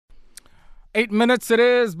8 minutes it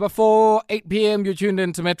is before 8 p.m. You're tuned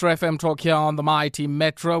in to Metro FM Talk here on the Mighty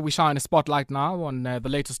Metro. We shine a spotlight now on the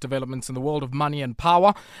latest developments in the world of money and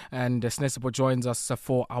power. And Sinesipho joins us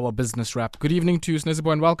for our business wrap. Good evening to you,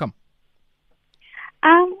 Sinesipho, and welcome.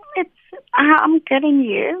 I'm getting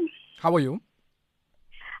you. How are you?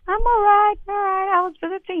 I'm all right. I was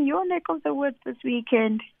visiting your neck of the woods this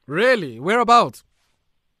weekend. Really? Whereabouts?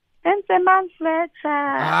 In Fletcher.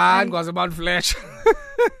 I'm Mount Fletcher.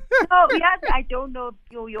 No, yes, I don't know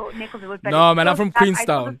your neck of the woods. No, man, I'm from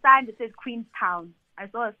Queenstown. I saw a sign that says Queenstown.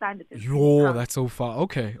 That's so far.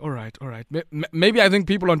 Okay, all right. Maybe I think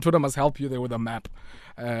people on Twitter must help you there with a map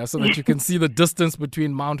so that you can see the distance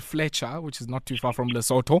between Mount Fletcher, which is not too far from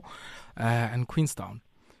Lesotho, and Queenstown.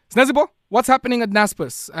 Sinesipho, what's happening at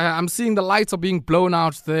Naspers? I'm seeing the lights are being blown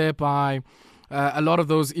out there by a lot of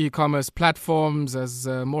those e-commerce platforms as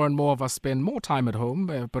more and more of us spend more time at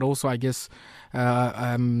home, but also, I guess,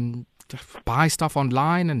 buy stuff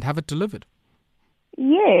online and have it delivered.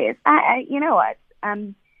 Yes, you know what?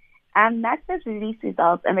 Naspers released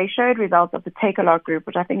results, and they showed results of the Takealot group,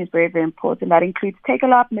 which I think is very, very important. That includes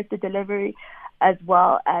Takealot, Mr. Delivery, as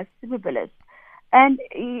well as Superbilist. And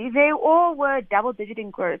they all were double-digit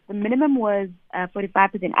in growth. The minimum was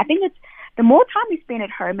 45%. I think it's the more time we spend at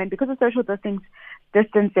home, and because of social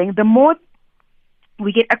distancing, the more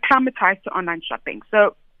we get acclimatized to online shopping.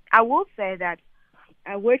 So I will say that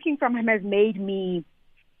working from home has made me,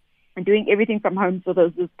 and doing everything from home for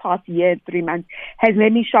this past year, 3 months, has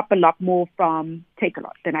made me shop a lot more from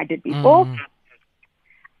Takealot than I did before.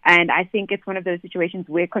 And I think it's one of those situations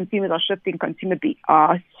where consumers are shifting,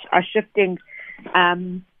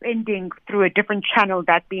 spending through a different channel,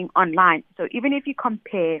 that being online. So even if you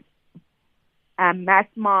compare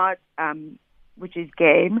Massmart, which is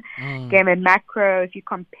Game and Macro, if you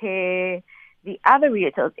compare the other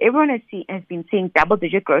retailers, everyone has been seeing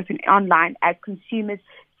double-digit growth in online as consumers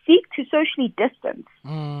seek to socially distance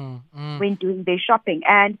when doing their shopping.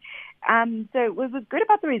 And so what was good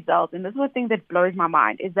about the results, and this is one thing that blows my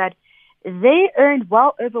mind, is that they earned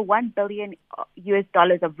well over $1 billion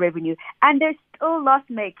of revenue, and they're still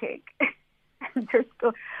loss-making.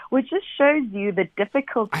 Which just shows you the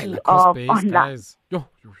difficulty of online. Yo.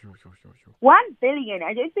 1 billion.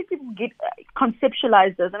 I don't think people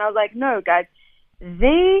conceptualize this. And I was like, no, guys,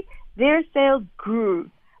 their sales grew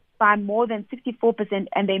by more than 64%,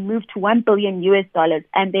 and they moved to $1 billion,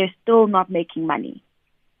 and they're still not making money.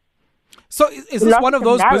 So is this one of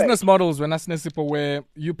those business models, Sinesipho, where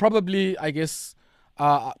you probably, I guess,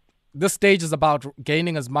 this stage is about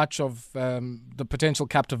gaining as much of the potential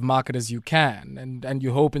captive market as you can, and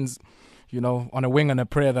you hope, on a wing and a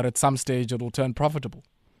prayer that at some stage it will turn profitable?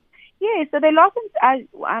 Yeah, so their losses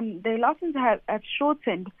have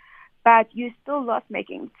shortened, but you're still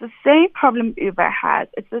loss-making. It's the same problem Uber has.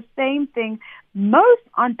 It's the same thing most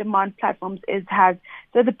on-demand platforms has.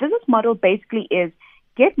 So the business model basically is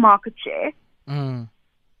get market share,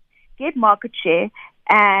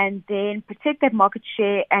 and then protect that market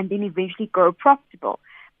share, and then eventually grow profitable.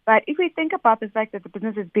 But if we think about the fact that the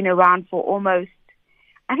business has been around for almost,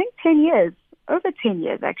 I think, 10 years, over 10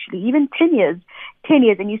 years actually, even 10 years,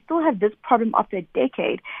 and you still have this problem after a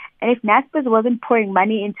decade. And if Naspers wasn't pouring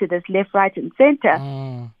money into this left, right, and center,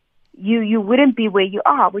 you wouldn't be where you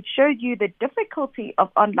are, which shows you the difficulty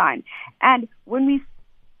of online. And when we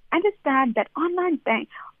understand that online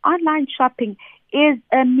shopping is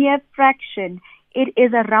a mere fraction, it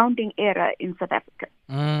is a rounding error in South Africa.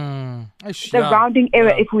 The rounding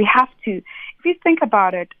error, if you think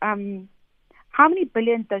about it, how many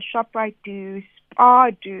billions does ShopRite do,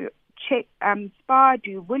 Spar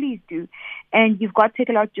do, Woolies do, and you've got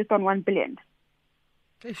Takealot just on 1 billion.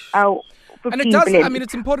 And it does, billion.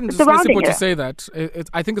 It's important to say that.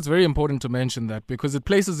 I think it's very important to mention that, because it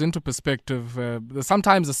places into perspective, there's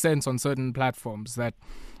sometimes a sense on certain platforms that,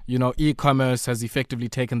 e-commerce has effectively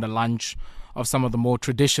taken the lunch of some of the more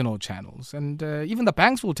traditional channels. And even the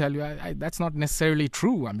banks will tell you that's not necessarily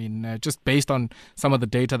true. Just based on some of the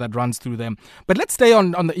data that runs through them. But let's stay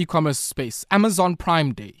on the e-commerce space. Amazon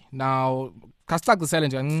Prime Day. Now,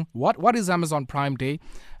 what is Amazon Prime Day?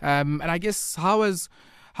 And I guess how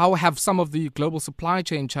have some of the global supply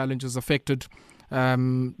chain challenges affected,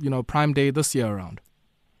 Prime Day this year around?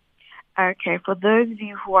 Okay, for those of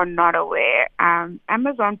you who are not aware,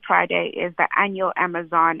 Amazon Prime Day is the annual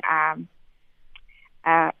Amazon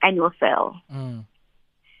annual sale.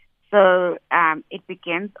 So it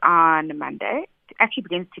begins on Monday. It actually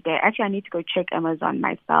begins today. Actually, I need to go check Amazon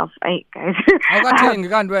myself. Hey, guys. I'm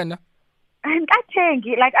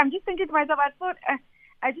just thinking to myself,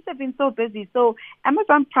 I just have been so busy. So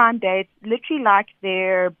Amazon Prime Day, it's literally like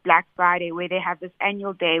their Black Friday, where they have this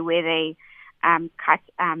annual day where they cut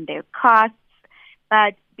their costs.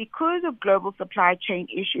 But because of global supply chain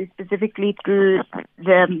issues, specifically through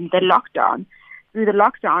the lockdown,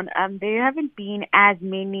 there haven't been as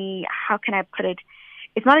many, how can I put it,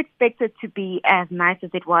 it's not expected to be as nice as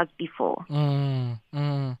it was before.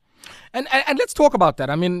 And let's talk about that.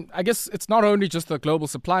 I mean, I guess it's not only just the global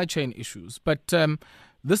supply chain issues, but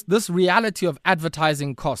this reality of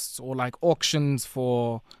advertising costs, or like auctions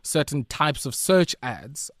for certain types of search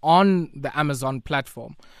ads on the Amazon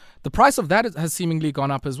platform. The price of that has seemingly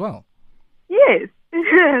gone up as well. Yes,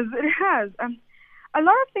 it has. A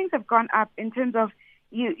lot of things have gone up in terms of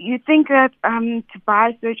you think that to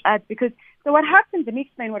buy search ads, because so what happens, let me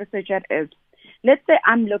explain what a search ad is. Let's say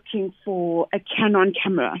I'm looking for a Canon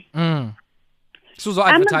camera. So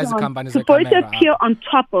advertising companies for it to appear on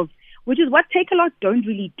top of, which is what Takealot don't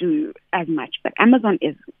really do as much, but Amazon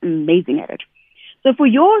is amazing at it. So for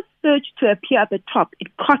your search to appear at the top,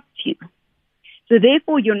 it costs you. So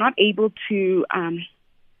therefore, you're not able to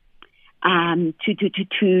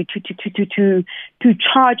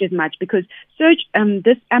charge as much, because search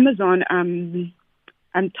this Amazon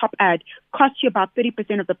top ad costs you about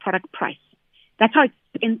 30% of the product price. That's how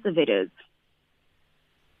expensive it is.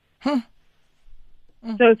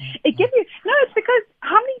 So it gives you it's because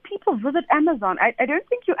how many people visit Amazon? I don't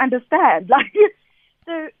think you understand. Like,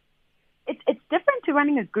 so it's different to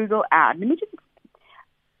running a Google ad. Let me just.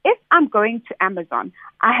 If I'm going to Amazon,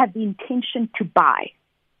 I have the intention to buy.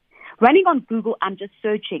 Running on Google, I'm just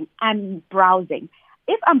searching, I'm browsing.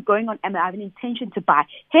 If I'm going on Amazon, I have an intention to buy.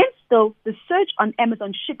 Hence, though, the search on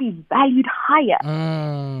Amazon should be valued higher.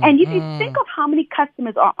 And if you think of how many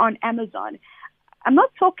customers are on Amazon, I'm not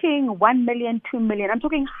talking 1 million, 2 million. I'm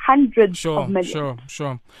talking hundreds of millions.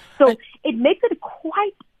 Sure. So it makes it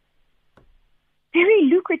quite very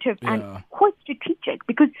lucrative and quite strategic,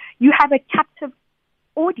 because you have a captive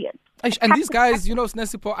audience. And these guys,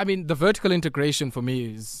 Sinesipho, I mean, the vertical integration for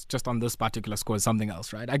me is just on this particular score is something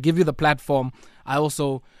else, right? I give you the platform. I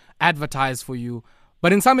also advertise for you.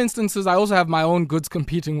 But in some instances, I also have my own goods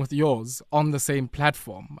competing with yours on the same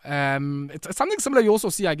platform. It's something similar you also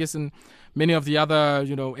see, I guess, in many of the other,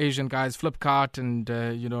 Asian guys, Flipkart and,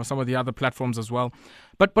 some of the other platforms as well.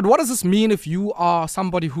 But what does this mean if you are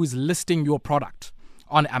somebody who is listing your product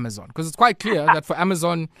on Amazon? Because it's quite clear that for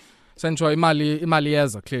Amazon, Sencho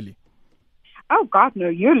Imalieza, clearly. Oh, God, no,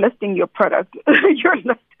 you're listing your product. You're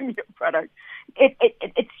listing your product.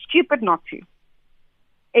 It's stupid not to.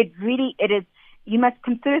 It is. You must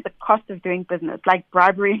consider the cost of doing business, like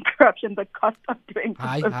bribery and corruption, the cost of doing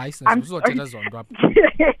business.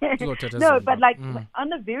 No, but like on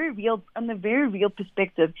the very real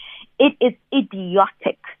perspective, it is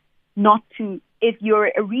idiotic not to, if you're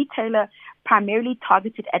a retailer primarily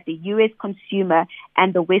targeted at the US consumer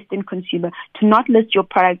and the Western consumer, to not list your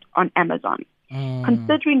product on Amazon.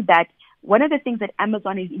 Considering that one of the things that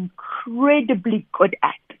Amazon is incredibly good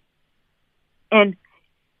at, and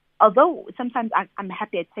although sometimes I'm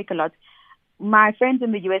happy at Takealot, my friends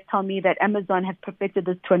in the US tell me that Amazon has perfected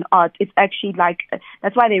this to an art. It's actually like,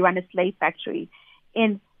 that's why they run a slave factory.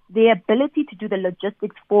 In the ability to do the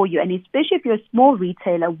logistics for you, and especially if you're a small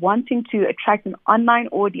retailer wanting to attract an online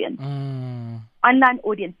audience,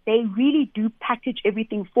 they really do package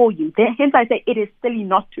everything for you. Hence I say it is silly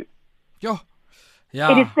not to.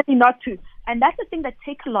 It is silly not to. And that's the thing that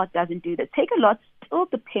Takealot doesn't do. That Takealot still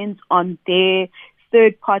depends on their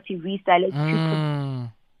third-party resellers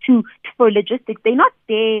for logistics. They're not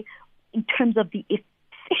there in terms of the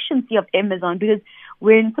efficiency of Amazon, because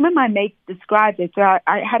when some of my mates described it, so I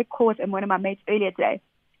had a call with one of my mates earlier today.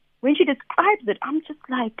 When she describes it, I'm just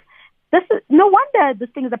like, this is no wonder this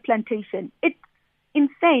thing is a plantation. It's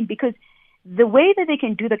insane, because the way that they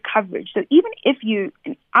can do the coverage. So even if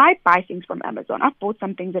I buy things from Amazon, I've bought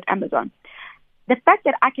some things at Amazon. The fact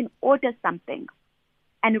that I can order something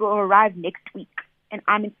and it will arrive next week, and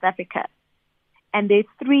I'm in South Africa, and there's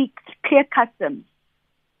 3 clear customs,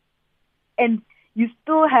 and you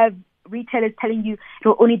still have retailers telling you it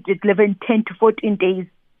will only deliver in 10 to 14 days.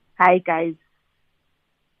 Hi, guys.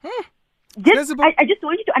 I just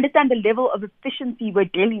want you to understand the level of efficiency we're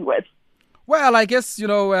dealing with. Well, I guess,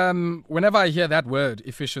 whenever I hear that word,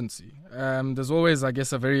 efficiency, there's always, I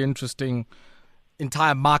guess, a very interesting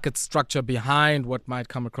entire market structure behind what might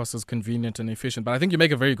come across as convenient and efficient. But I think you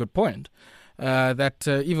make a very good point that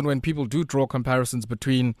even when people do draw comparisons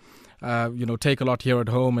between, Takealot here at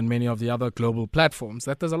home and many of the other global platforms,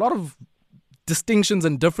 that there's a lot of distinctions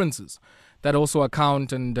and differences that also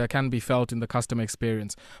account and can be felt in the customer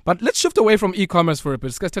experience. But let's shift away from e-commerce for a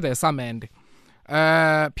bit. Let's today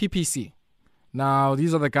PPC. Now,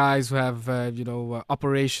 these are the guys who have,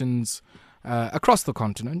 operations across the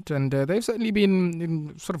continent. And they've certainly been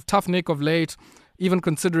in sort of tough nick of late, even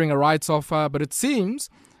considering a rights offer. But it seems,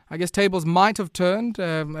 I guess, tables might have turned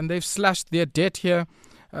and they've slashed their debt here.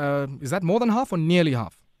 Is that more than half or nearly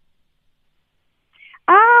half?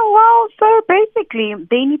 Well, so basically,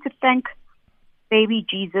 they need to thank baby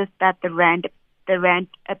Jesus that the rand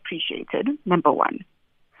appreciated. Number one.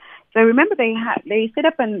 So remember, they set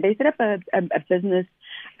up a business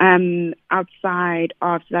outside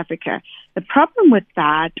of South Africa. The problem with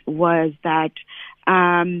that was that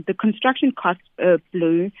the construction costs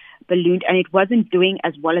ballooned, and it wasn't doing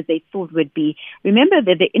as well as they thought it would be. Remember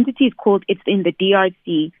that the entity is called, it's in the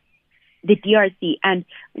DRC, and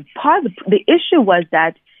part of the issue was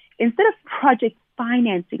that instead of project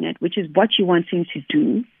financing it, which is what you want him to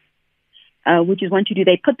do,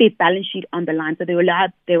 they put their balance sheet on the line, so they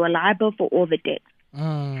were liable for all the debt.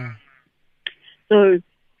 So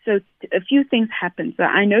a few things happened. So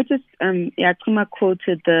I noticed, Kuma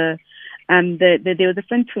quoted there was a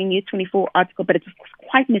Fin 24 article, but it's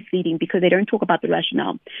quite misleading because they don't talk about the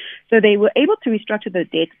rationale. So they were able to restructure the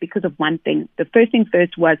debt because of one thing. The first thing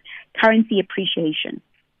first was currency appreciation.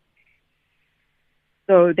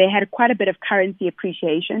 So they had quite a bit of currency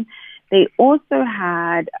appreciation. They also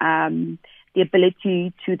had the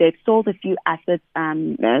ability to, they've sold a few assets,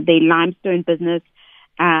 their limestone business,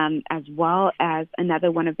 as well as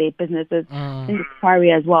another one of their businesses in the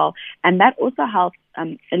quarry as well. And that also helped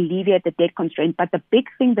alleviate the debt constraint. But the big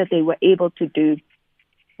thing that they were able to do,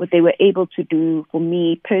 for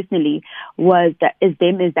me personally, was that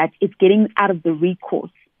it's getting out of the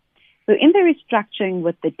recourse. So in the restructuring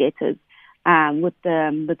with the debtors, with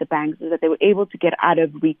the banks, is that they were able to get out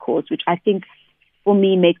of recourse, which I think for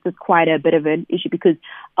me makes this quite a bit of an issue, because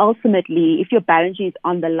ultimately, if your balance sheet is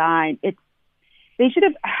on the line, they should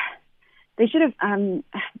have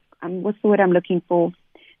what's the word I'm looking for?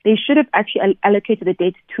 They should have actually allocated the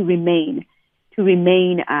debt to remain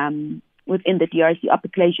within the DRC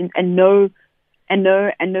operations and no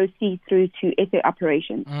see through to SA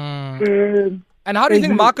operations. And how do you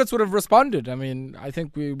think markets would have responded? I mean, I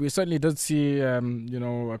think we certainly did see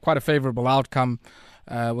quite a favorable outcome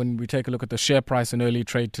when we take a look at the share price in early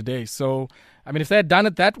trade today. So, I mean, if they had done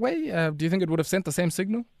it that way, do you think it would have sent the same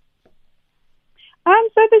signal?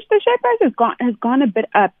 So the share price has gone a bit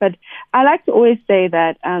up, but I like to always say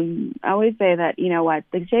that you know what,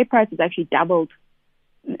 the share price has actually doubled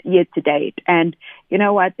year to date, and you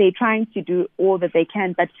know what, they're trying to do all that they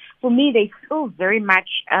can, but for me, they still very much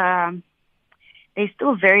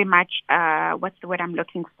what's the word I'm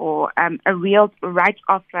looking for, a real right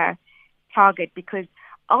offer target, because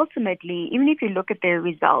ultimately, even if you look at the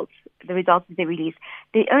results that they released,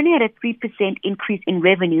 they only had a 3% increase in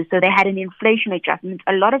revenue. So they had an inflation adjustment.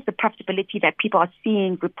 A lot of the profitability that people are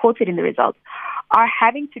seeing reported in the results are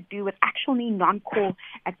having to do with actually non-core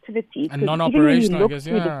activities. And non-operational, I guess,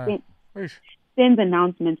 yeah. Sends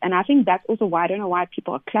announcements. And I think that's also why I don't know why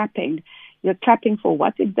people are clapping. You're clapping for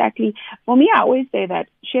what exactly? For me, I always say that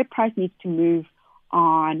share price needs to move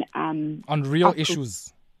on real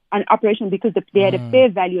issues. On operation, because they had a fair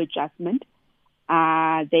value adjustment.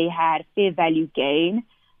 They had fair value gain.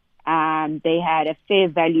 They had a fair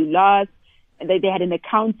value loss. They had an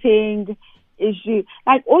accounting issue.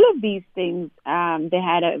 Like all of these things, they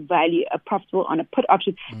had a profitable on a put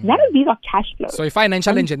option. None of these are cash flow. So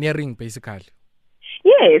financial engineering, basically.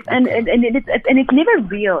 Yes, and it's never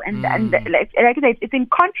real, and like I said, it's in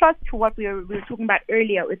contrast to what we were talking about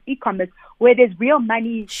earlier with e-commerce, where there's real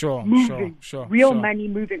money money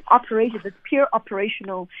moving, operations. It's pure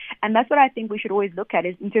operational, and that's what I think we should always look at,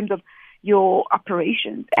 is in terms of your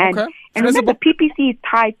operations. And remember, PPC is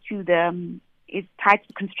tied to the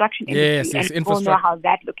construction industry, yes, and people know how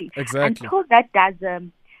that's looking. Exactly. Until that does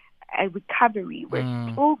a recovery, we're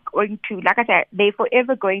still going to, like I said, they're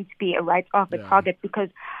forever going to be a write-off, a target, because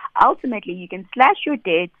ultimately you can slash your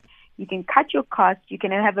debt, you can cut your costs, you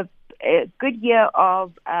can have a good year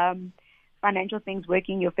of financial things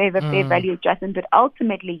working in your favor, fair value adjustment, but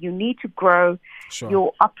ultimately you need to grow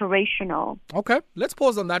your operational. Okay, let's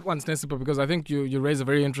pause on that one, Sinesipho, because I think you raise a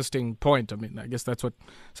very interesting point. I mean, I guess that's what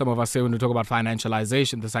some of us say when we talk about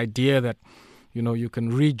financialization, this idea that you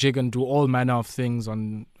can rejig and do all manner of things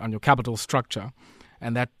on your capital structure,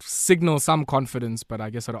 and that signals some confidence, but I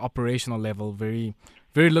guess at an operational level, very,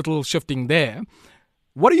 very little shifting there.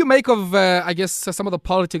 What do you make of, some of the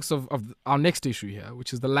politics of our next issue here,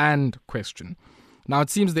 which is the land question? Now, it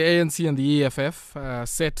seems the ANC and the EFF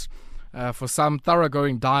set for some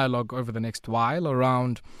thoroughgoing dialogue over the next while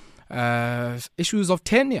around issues of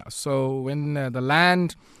tenure. So when the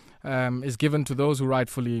land is given to those who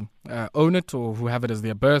rightfully own it or who have it as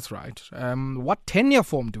their birthright. What tenure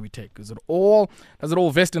form do we take? Does it all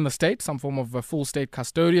vest in the state, some form of full state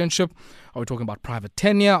custodianship? Are we talking about private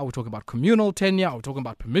tenure? Are we talking about communal tenure? Are we talking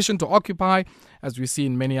about permission to occupy, as we see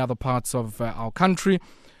in many other parts of our country?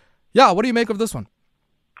 Yeah, what do you make of this one?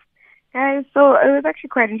 So it was actually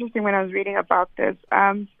quite interesting when I was reading about this.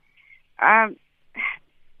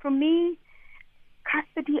 For me,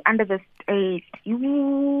 custody under the state.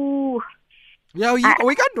 Yeah, we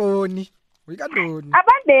can do it.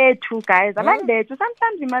 Abandetu, guys. Abandetu.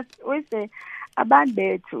 Sometimes you must always say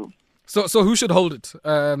abandetu. So who should hold it?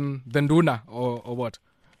 The Nduna or what?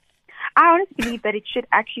 I honestly believe that it should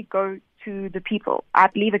actually go to the people. I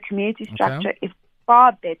believe a community structure is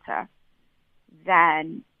far better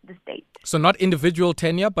than the state. So not individual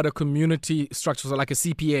tenure, but a community structure, so like a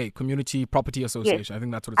CPA, Community Property Association. Yes. I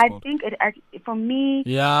think that's what it's called. I think for me...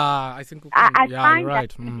 Yeah, I think... I find that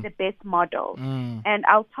to be the best model. And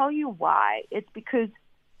I'll tell you why. It's because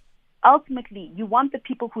ultimately you want the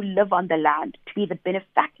people who live on the land to be the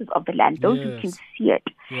benefactors of the land, those who can see it.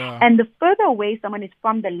 Yeah. And the further away someone is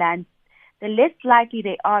from the land, the less likely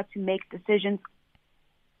they are to make decisions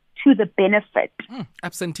to the benefit.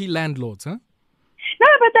 Absentee landlords, huh? No,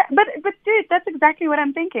 but dude, that's exactly what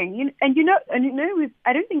I'm thinking. I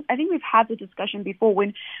think we've had the discussion before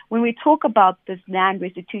when we talk about this land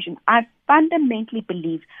restitution. I fundamentally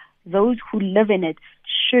believe those who live in it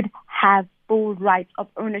should have full rights of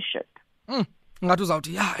ownership. And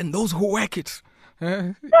those who work it.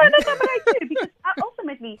 No, but I do, because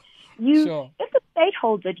ultimately, if the state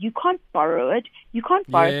holds it, you can't borrow it, you can't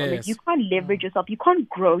borrow from it, you can't leverage yourself, you can't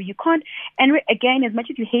grow, you can't. And again, as much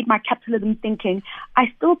as you hate my capitalism thinking,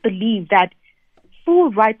 I still believe that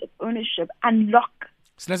full rights of ownership unlock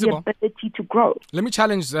the ability to grow. Let me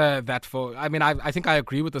challenge that I think I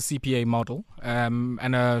agree with the CPA model,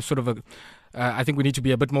 and I think we need to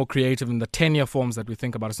be a bit more creative in the tenure forms that we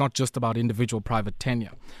think about. It's not just about individual private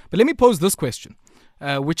tenure. But let me pose this question,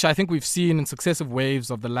 which I think we've seen in successive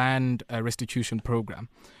waves of the land restitution program.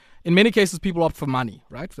 In many cases, people opt for money,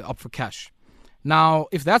 right? They opt for cash. Now,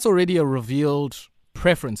 if that's already a revealed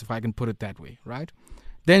preference, if I can put it that way, right?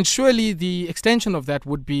 Then surely the extension of that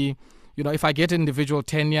would be, if I get individual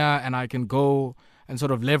tenure and I can go and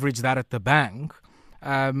sort of leverage that at the bank,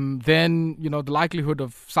 then, the likelihood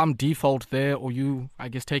of some default there or you, I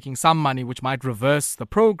guess, taking some money which might reverse the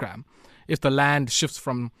program if the land shifts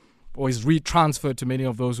from or is retransferred to many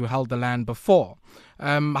of those who held the land before.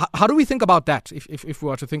 How do we think about that if we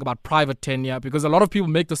were to think about private tenure? Because a lot of people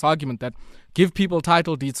make this argument that give people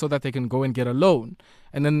title deeds so that they can go and get a loan.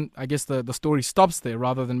 And then I guess the story stops there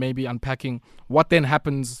rather than maybe unpacking what then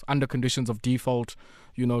happens under conditions of default.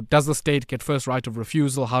 Does the state get first right of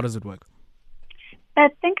refusal? How does it work?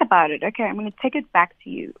 But think about it. Okay, I'm going to take it back to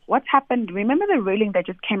you. What's happened? Remember the ruling that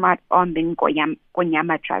just came out on the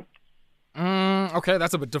Ngonyama tribe? Okay,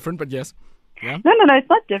 that's a bit different, but yes. Yeah. No, it's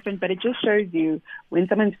not different, but it just shows you when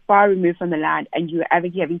someone's far removed from the land and you're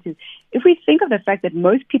having to... If we think of the fact that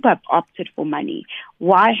most people have opted for money,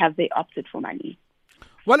 why have they opted for money?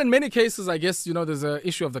 Well, in many cases, I guess, there's an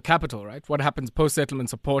issue of the capital, right? What happens post-settlement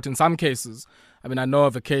support? In some cases, I know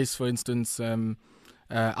of a case, for instance,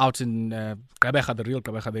 out in Gqeberha, the real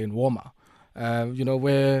Gqeberha there in Woma,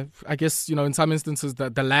 where I guess, in some instances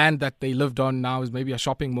the land that they lived on now is maybe a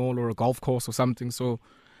shopping mall or a golf course or something. So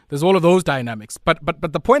there's all of those dynamics. But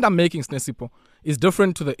the point I'm making, Sinesipho, is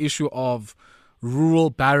different to the issue of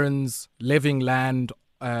rural barons levying land,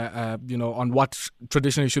 on what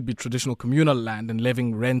traditionally should be traditional communal land and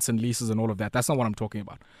levying rents and leases and all of that. That's not what I'm talking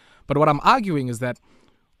about. But what I'm arguing is that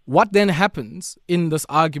what then happens in this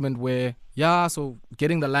argument where, so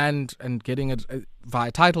getting the land and getting it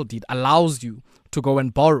via title deed allows you to go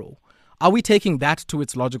and borrow. Are we taking that to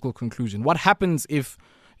its logical conclusion? What happens if,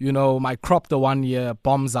 my crop the 1 year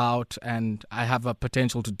bombs out and I have a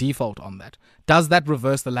potential to default on that? Does that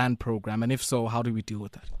reverse the land program? And if so, how do we deal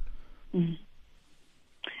with that? Mm-hmm.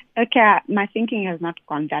 Okay, my thinking has not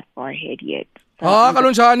gone that far ahead yet. So no, I'm not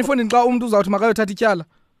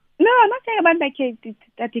saying about my case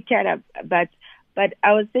but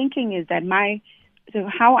I was thinking is that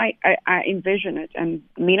how I envision it, and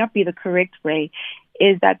may not be the correct way,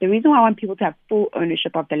 is that the reason why I want people to have full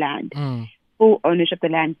ownership of the land,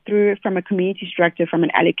 from a community structure, from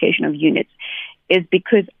an allocation of units, is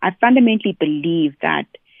because I fundamentally believe that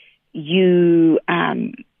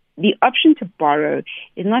the option to borrow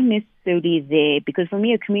is not necessarily there, because for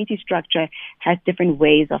me a community structure has different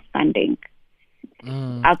ways of funding.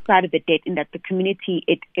 Outside of the debt, in that the community,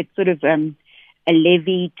 it's sort of a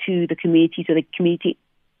levy to the community, so the community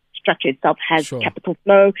structure itself has Sure. capital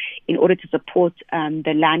flow in order to support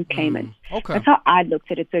the land claimants. Okay. That's how I looked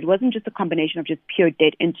at it. So it wasn't just a combination of just pure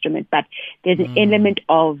debt instrument, but there's an element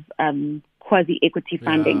of quasi-equity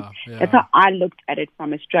funding. Yeah. That's how I looked at it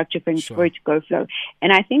from a structure for Sure. it to go flow.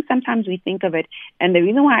 And I think sometimes we think of it, and the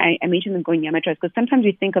reason why I mentioned the Ngonyama Trust, because sometimes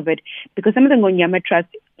we think of it, because some of the Ngonyama Trust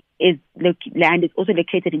land is also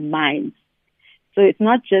located in mines. So it's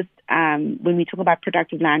not just when we talk about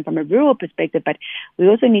productive land from a rural perspective, but we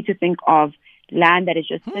also need to think of land that is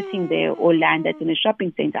just sitting there or land that's in a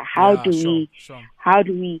shopping center. How do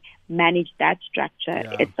we manage that structure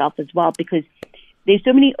itself as well? Because there's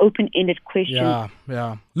so many open-ended questions.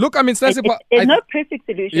 Yeah. Look, I mean, there's no perfect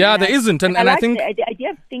solution. Yeah, there isn't, and I think the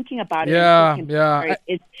idea of thinking about it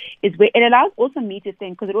is where it allows also me to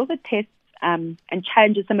think, because it also tests and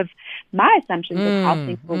challenges some of my assumptions of how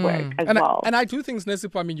things will work as well. And I do think,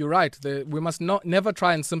 Sinesipho, I mean, you're right. We must never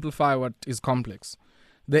try and simplify what is complex.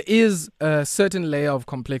 There is a certain layer of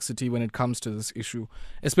complexity when it comes to this issue,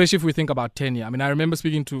 especially if we think about tenure. I mean, I remember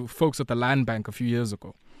speaking to folks at the Land Bank a few years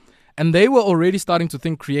ago, and they were already starting to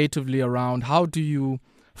think creatively around how do you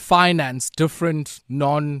finance different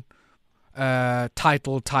non-title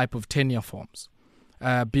type of tenure forms.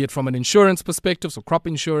 Be it from an insurance perspective, so crop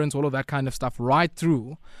insurance, all of that kind of stuff, right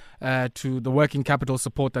through to the working capital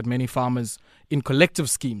support that many farmers in collective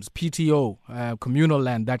schemes, PTO, communal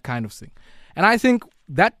land, that kind of thing. And I think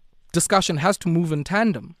that discussion has to move in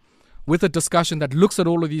tandem with a discussion that looks at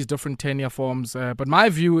all of these different tenure forms. But my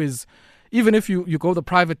view is, even if you go the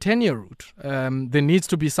private tenure route, there needs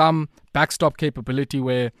to be some backstop capability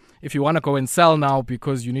where if you want to go and sell now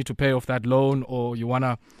because you need to pay off that loan or you want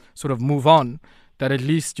to sort of move on, that at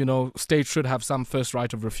least, states should have some first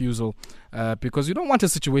right of refusal, because you don't want a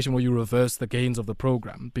situation where you reverse the gains of the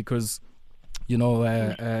program because, we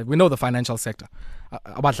know the financial sector.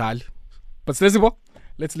 But Sinesipho,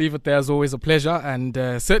 let's leave it there. As always, a pleasure. And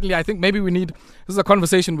certainly I think maybe this is a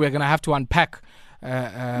conversation we're going to have to unpack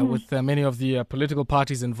with many of the political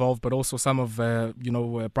parties involved, but also some of,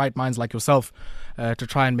 bright minds like yourself to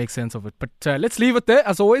try and make sense of it. But let's leave it there.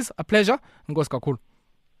 As always, a pleasure.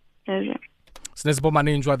 Pleasure. Sinesipho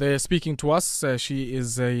Maninjwa there speaking to us. She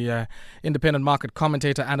is a independent market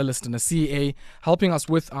commentator, analyst, and a CA, helping us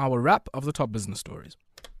with our wrap of the top business stories.